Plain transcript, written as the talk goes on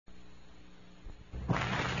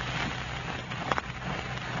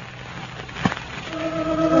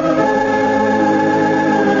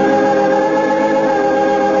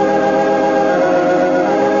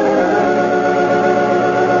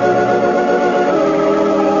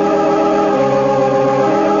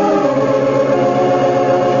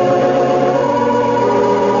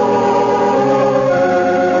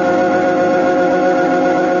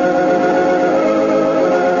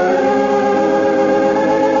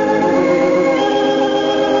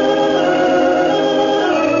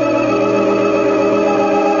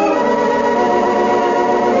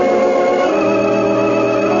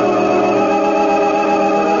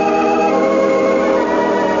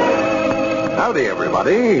Howdy,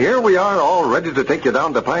 everybody. Here we are, all ready to take you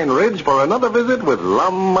down to Pine Ridge for another visit with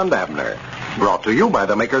Lum and Abner. Brought to you by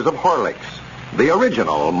the makers of Horlicks, the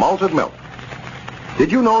original malted milk.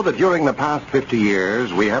 Did you know that during the past 50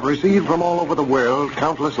 years, we have received from all over the world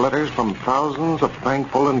countless letters from thousands of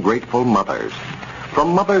thankful and grateful mothers?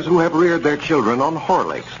 From mothers who have reared their children on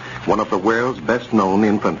Horlicks, one of the world's best-known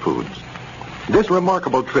infant foods. This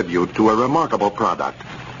remarkable tribute to a remarkable product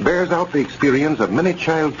bears out the experience of many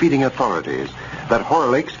child-feeding authorities that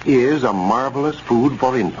Horlicks is a marvelous food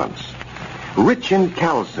for infants. Rich in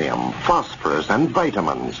calcium, phosphorus, and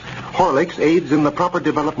vitamins, Horlicks aids in the proper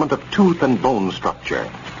development of tooth and bone structure,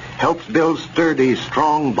 helps build sturdy,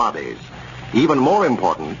 strong bodies. Even more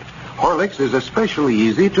important, Horlicks is especially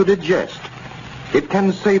easy to digest. It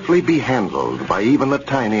can safely be handled by even the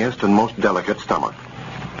tiniest and most delicate stomach.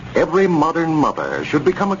 Every modern mother should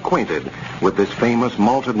become acquainted with this famous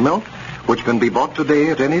malted milk, which can be bought today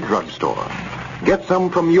at any drugstore. Get some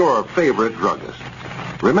from your favorite druggist.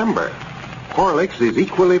 Remember, Horlicks is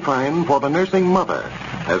equally fine for the nursing mother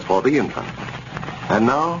as for the infant. And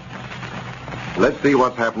now, let's see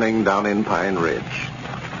what's happening down in Pine Ridge.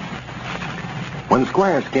 When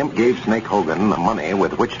Squire Skimp gave Snake Hogan the money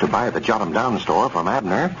with which to buy the Jot 'em Down store from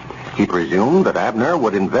Abner, he presumed that Abner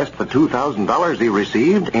would invest the $2,000 he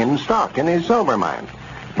received in stock in his silver mine.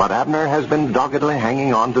 But Abner has been doggedly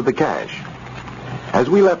hanging on to the cash. As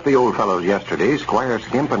we left the old fellows yesterday, Squire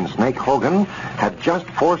Skimp and Snake Hogan had just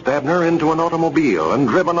forced Abner into an automobile and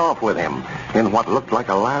driven off with him in what looked like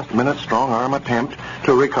a last-minute strong-arm attempt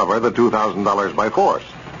to recover the $2,000 by force.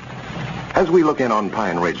 As we look in on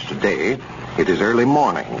Pine Ridge today, it is early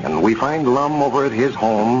morning, and we find Lum over at his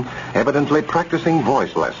home, evidently practicing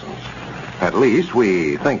voice lessons. At least,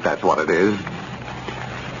 we think that's what it is.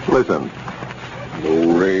 Listen.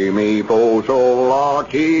 Do, re, mi, fo, sol, la,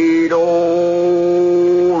 ti,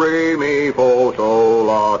 do. Re, mi, fo, sol,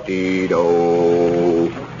 la, ti,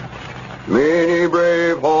 do. Many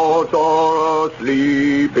brave hearts are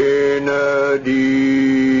asleep in the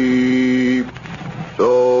deep.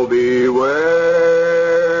 So beware.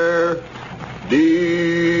 Beware.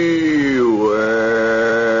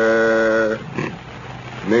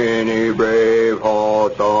 Many brave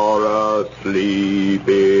hearts are asleep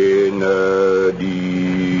in the deep.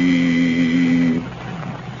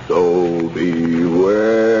 So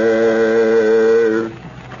beware.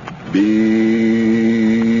 Beware.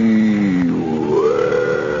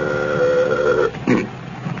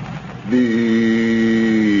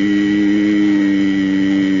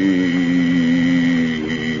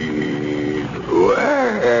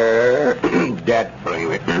 That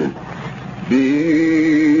blame it.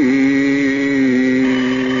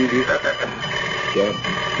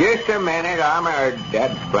 Just a minute.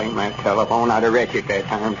 That blame my telephone. I'd have wrecked it that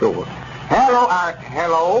time. So,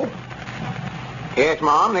 hello. Yes,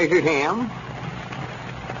 Mom, this is him.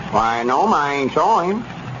 Why, no, I ain't saw him.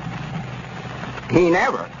 He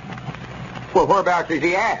never. Well, whereabouts is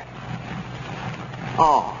he at?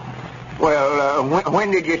 Oh, well,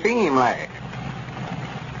 when did you see him last?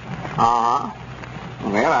 Uh-huh.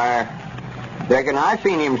 Well, I reckon I've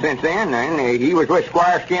seen him since then. He was with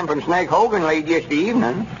Squire Skimp and Snake Hogan late yesterday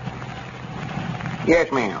evening.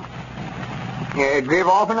 Yes, ma'am. Yeah, drive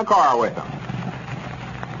off in a car with them.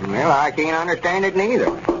 Well, I can't understand it neither.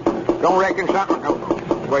 Don't reckon something... Oh,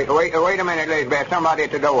 wait a minute, Elizabeth. Somebody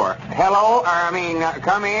at the door. Hello?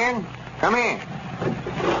 Come in. Come in.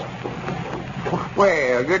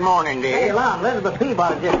 Well, good morning, dear. Hey, Lum, Elizabeth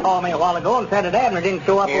Peabody just called me a while ago and said that Abner didn't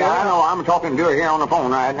show up. Yeah, I know. I'm talking to her here on the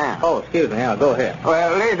phone right now. Oh, excuse me. Now, go ahead.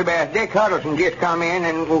 Well, Elizabeth, Dick Huddleston just come in,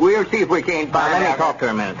 and we'll see if we can't find out. Let me talk to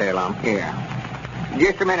her a minute there, Lum. Yeah.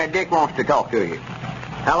 Just a minute. Dick wants to talk to you.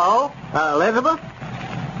 Hello? Elizabeth?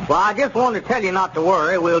 Well, I just wanted to tell you not to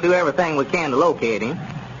worry. We'll do everything we can to locate him.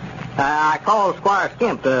 I called Squire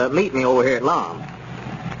Skimp to meet me over here at Lum.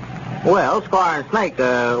 Well, Squire and Snake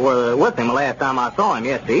were with him the last time I saw him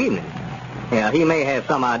yesterday evening. Yeah, he may have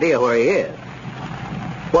some idea where he is.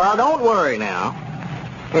 Well, don't worry now.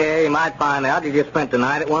 Yeah, you might find out he just spent the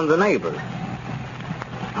night at one of the neighbors.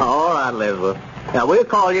 All right, Elizabeth. Now, we'll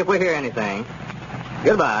call you if we hear anything.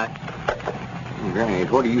 Goodbye. Granny,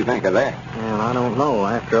 what do you think of that? Well, I don't know.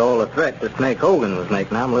 After all the threat that Snake Hogan was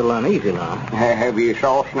making, I'm a little uneasy now. Have you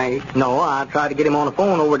saw Snake? No, I tried to get him on the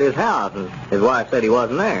phone over at his house, and his wife said he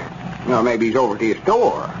wasn't there. Well, maybe he's over to his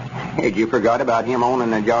store. Had you forgot about him owning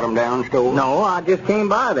the Jot 'em Down store? No, I just came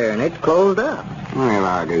by there, and it's closed up. Well,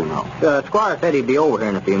 I do know. Squire said he'd be over here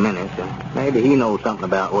in a few minutes, and maybe he knows something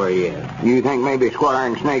about where he is. You think maybe Squire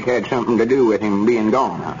and Snake had something to do with him being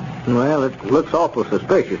gone, huh? Well, it looks awful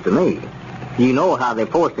suspicious to me. You know how they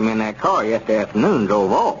forced him in that car yesterday afternoon and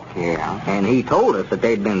drove off. Yeah. And he told us that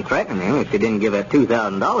they'd been threatening him if he didn't give that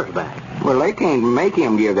 $2,000 back. Well, they can't make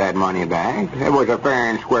him give that money back. It was a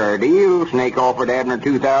fair and square deal. Snake offered Abner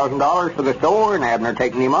 $2,000 for the store, and Abner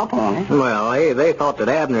taking him up on it. Well, they thought that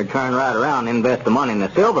Abner would turn right around and invest the money in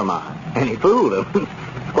the silver mine. And he fooled them.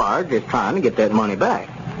 Squire's just trying to get that money back.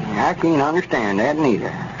 I can't understand that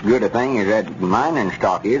neither. Good a thing as that mining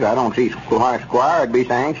stock is, I don't see why Squire would be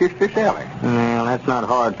so anxious to sell it. Well, that's not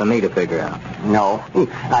hard for me to figure out. No.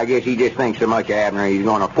 I guess he just thinks so much of Abner he's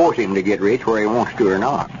going to force him to get rich whether he wants to or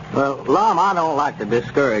not. Well, Lum, I don't like to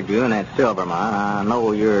discourage you in that silver mine. I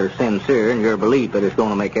know you're sincere in your belief that it's going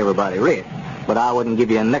to make everybody rich. But I wouldn't give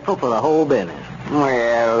you a nickel for the whole business.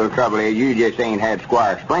 Well, the trouble is you just ain't had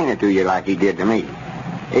Squire explain it to you like he did to me.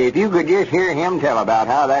 If you could just hear him tell about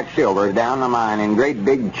how that silver's down the mine in great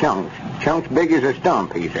big chunks big as a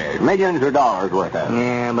stump, he says, millions of dollars worth of it.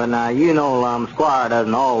 Yeah, but now, you know, Lum, Squire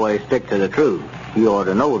doesn't always stick to the truth. You ought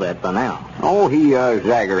to know that by now. Oh, he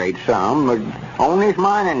exaggerates some, but on this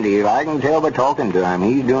mining deal, I can tell by talking to him,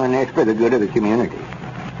 he's doing this for the good of the community.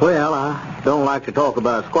 Well, I don't like to talk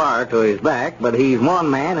about Squire to his back, but he's one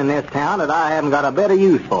man in this town that I haven't got a better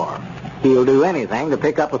use for. He'll do anything to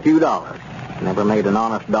pick up a few dollars. Never made an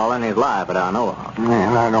honest dollar in his life that I know of.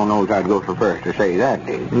 Well, I don't know if I'd go so first to say that,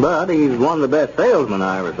 Dave. But he's one of the best salesmen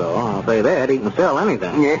I ever saw. I'll say that. He can sell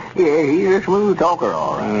anything. Yeah, he's a smooth talker,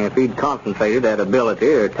 all right. And if he'd concentrated that ability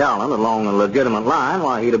or talent along a legitimate line,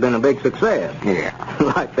 why, he'd have been a big success. Yeah.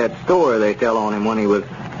 Like that story they tell on him when he was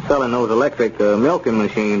selling those electric milking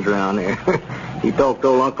machines around there. He talked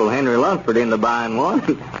old Uncle Henry Lunsford into buying one.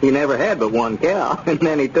 He never had but one cow, and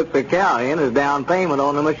then he took the cow in as down payment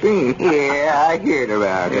on the machine. Yeah, I heard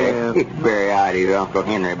about it. Yeah. It's very odd of Uncle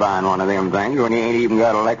Henry buying one of them things when he ain't even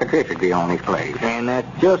got electricity on his place. And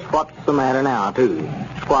that's just what's the matter now, too.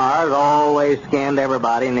 Squire's always skinned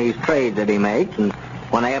everybody in these trades that he makes, and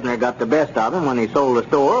when Abner got the best of him when he sold the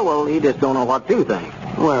store, well, he just don't know what to think.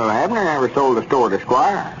 Well, Abner never sold the store to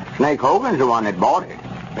Squire. Snake Hogan's the one that bought it.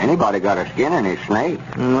 If anybody got a skin in his snake.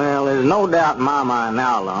 Well, there's no doubt in my mind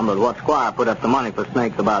now, Lum, but what Squire put up the money for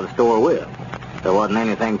Snake to buy the store with. There wasn't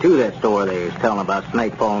anything to that store they was telling about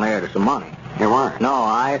Snake falling heir to some money. There weren't? No,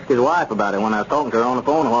 I asked his wife about it when I was talking to her on the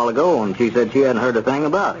phone a while ago, and she said she hadn't heard a thing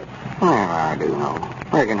about it. Well, I do know.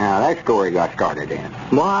 Reckon how that story got started in.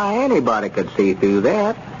 Why, anybody could see through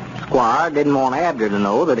that. Squire didn't want Abner to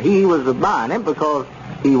know that he was buying it because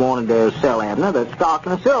he wanted to sell Abner the stock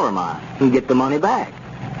in the silver mine and get the money back.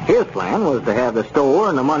 His plan was to have the store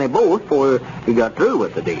and the money both before he got through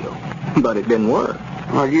with the deal. But it didn't work.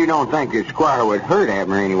 Well, you don't think that Squire would hurt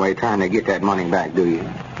Abner anyway trying to get that money back, do you?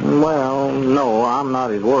 Well, no, I'm not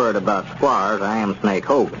as worried about Squire as I am Snake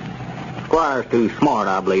Hogan. Squire's too smart,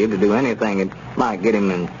 I believe, to do anything that might get him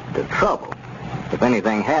into trouble. If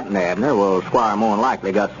anything happened to Abner, well, Squire more than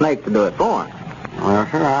likely got Snake to do it for him. Well,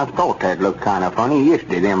 sir, I thought that looked kind of funny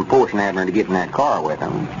yesterday, them forcing Abner to get in that car with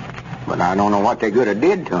him. But I don't know what they could have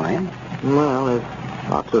did to him. Well, there's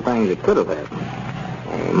lots of things that could have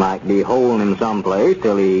happened. They might be holding him someplace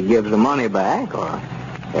till he gives the money back, or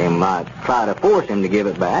they might try to force him to give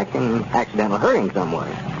it back and accidentally hurt him some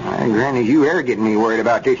way. Granny, you are getting me worried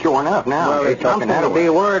about this sure enough now. Well, it's something to be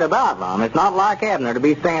worried about, Lum. It's not like Abner to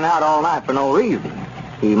be staying out all night for no reason.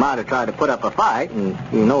 He might have tried to put up a fight, and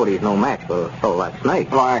you know he's no match for a fellow like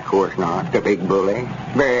Snake. Why, of course not. The big bully.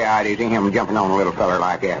 Very odd to see him jumping on a little feller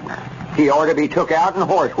like Abner. He ought to be took out and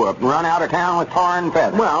horsewhipped and run out of town with tar and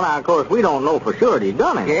feather. Well, now, of course, we don't know for sure that he's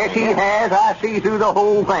done it. Yes, he has. I see through the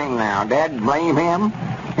whole thing now. Dad, blame him.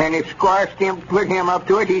 And if Squire Skimp put him up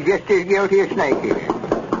to it, he's just as guilty as Snake is.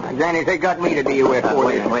 Granny, they got me to deal with for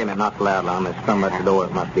Wait a minute, not so loud, Lum. There's something at the door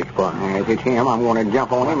that must be Squire. If it's him, I'm going to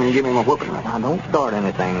jump on him and give him a whooping. Now, don't start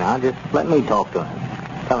anything now. Just let me talk to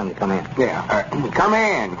him. Tell him to come in. Yeah. Come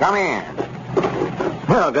in.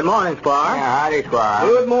 Well, good morning, Squire. Yeah, howdy, Squire.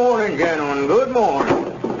 Good morning, gentlemen. Good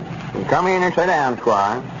morning. Come in and sit down,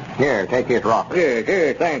 Squire. Here, take this rock.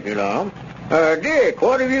 Yes, thank you, Lum. Dick,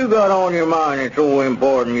 what have you got on your mind that's so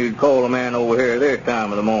important you'd call a man over here this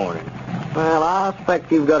time of the morning? Well, I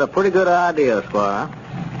expect you've got a pretty good idea, Squire.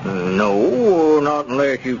 No, not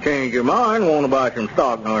unless you've changed your mind, want to buy some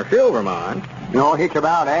stock in our silver mine. No, it's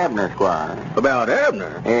about Abner, Squire. About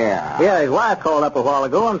Abner? Yeah. Yeah, his wife called up a while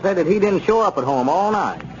ago and said that he didn't show up at home all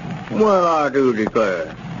night. Well, I do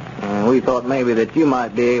declare. And we thought maybe that you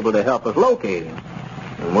might be able to help us locate him.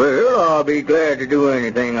 Well, I'll be glad to do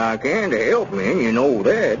anything I can to help me, and you know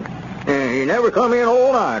that. He never come in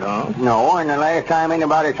all night, huh? No, and the last time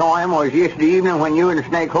anybody saw him was yesterday evening when you and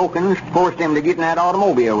Snake Hawkins forced him to get in that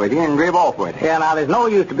automobile with you and drive off with you. Yeah, now, there's no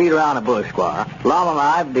use to beat around the bush, Squire. Lum and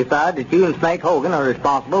I have decided that you and Snake Hogan are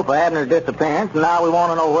responsible for Abner's disappearance, and now we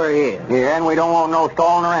want to know where he is. Yeah, and we don't want no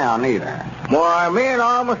stalling around either. Why, me and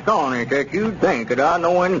I'm astonished that you'd think that I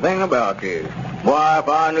know anything about this. Why, if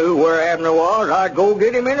I knew where Abner was, I'd go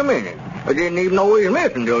get him in a minute. I didn't even know he was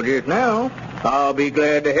missing till just now. I'll be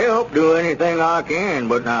glad to help, do anything I can,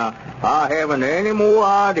 but now, I haven't any more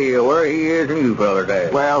idea where he is than you fellas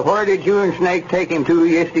have. Well, where did you and Snake take him to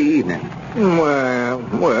yesterday evening?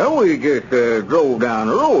 Well, we just drove down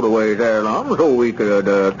the road a ways there, Lum, so we could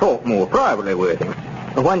talk more privately with him.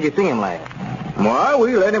 When did you see him last? Why,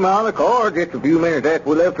 we let him out of the car just a few minutes after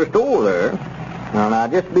we left the store there. Now,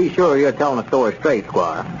 just be sure you're telling the story straight,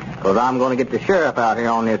 Squire, because I'm going to get the sheriff out here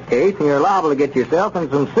on this case, and you're liable to get yourself in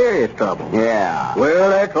some serious trouble. Yeah. Well,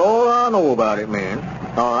 that's all I know about it, man.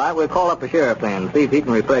 All right, we'll call up the sheriff then and see if he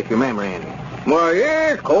can refresh your memory any. Well,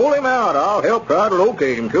 yes, call him out. I'll help try to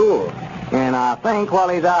locate him, sure. And I think while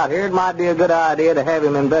he's out here, it might be a good idea to have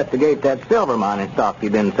him investigate that silver mining stock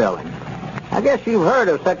you've been selling. I guess you've heard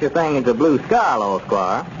of such a thing as a blue sky law,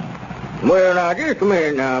 Squire. Well, now, just a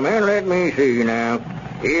minute now, man. Let me see now.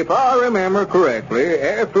 If I remember correctly,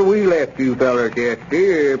 after we left you fellas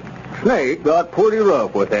yesterday, Snake got pretty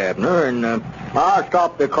rough with Abner, and I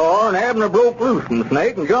stopped the car, and Abner broke loose from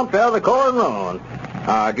Snake and jumped out of the car and run.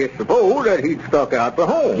 I just suppose that he'd stuck out for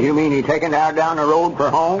home. You mean he taken out down the road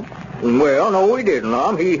for home? Well, no, he didn't,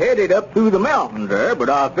 Lum. He headed up through the mountains there, but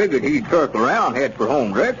I figured he'd circle around, head for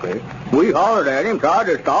home directly. We hollered at him, tried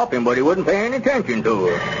to stop him, but he wouldn't pay any attention to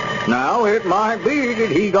us. Now, it might be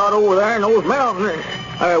that he got over there in those mountains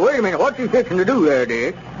and... wait a minute, what you fixing to do there,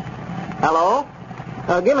 Dick? Hello?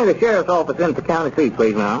 Give me the sheriff's office in the county seat,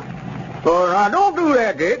 please, now. Well, now, don't do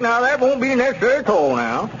that, Dick. Now, that won't be necessary at all,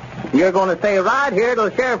 now. You're going to stay right here till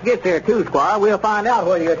the sheriff gets here, too, Squire. We'll find out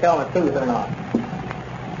whether you're telling the truth or not.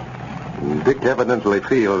 Dick evidently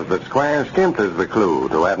feels that Squire Skimp is the clue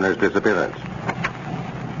to Abner's disappearance.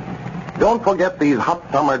 Don't forget these hot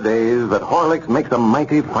summer days that Horlicks makes a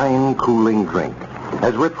mighty fine, cooling drink.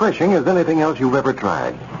 As refreshing as anything else you've ever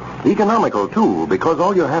tried. Economical, too, because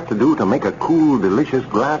all you have to do to make a cool, delicious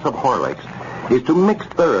glass of Horlicks is to mix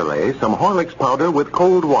thoroughly some Horlicks powder with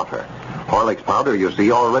cold water. Horlicks powder, you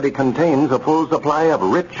see, already contains a full supply of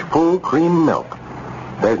rich, full cream milk.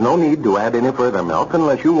 There's no need to add any further milk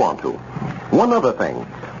unless you want to. One other thing,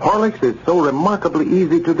 Horlicks is so remarkably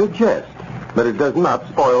easy to digest that it does not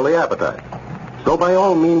spoil the appetite. So by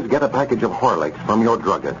all means, get a package of Horlicks from your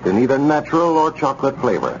druggist in either natural or chocolate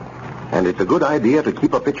flavor. And it's a good idea to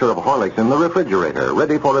keep a pitcher of Horlicks in the refrigerator,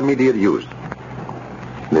 ready for immediate use.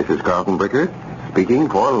 This is Carlton Bricker, speaking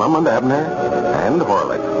for Lum and Abner and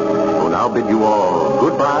Horlicks, who now bid you all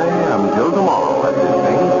goodbye until tomorrow.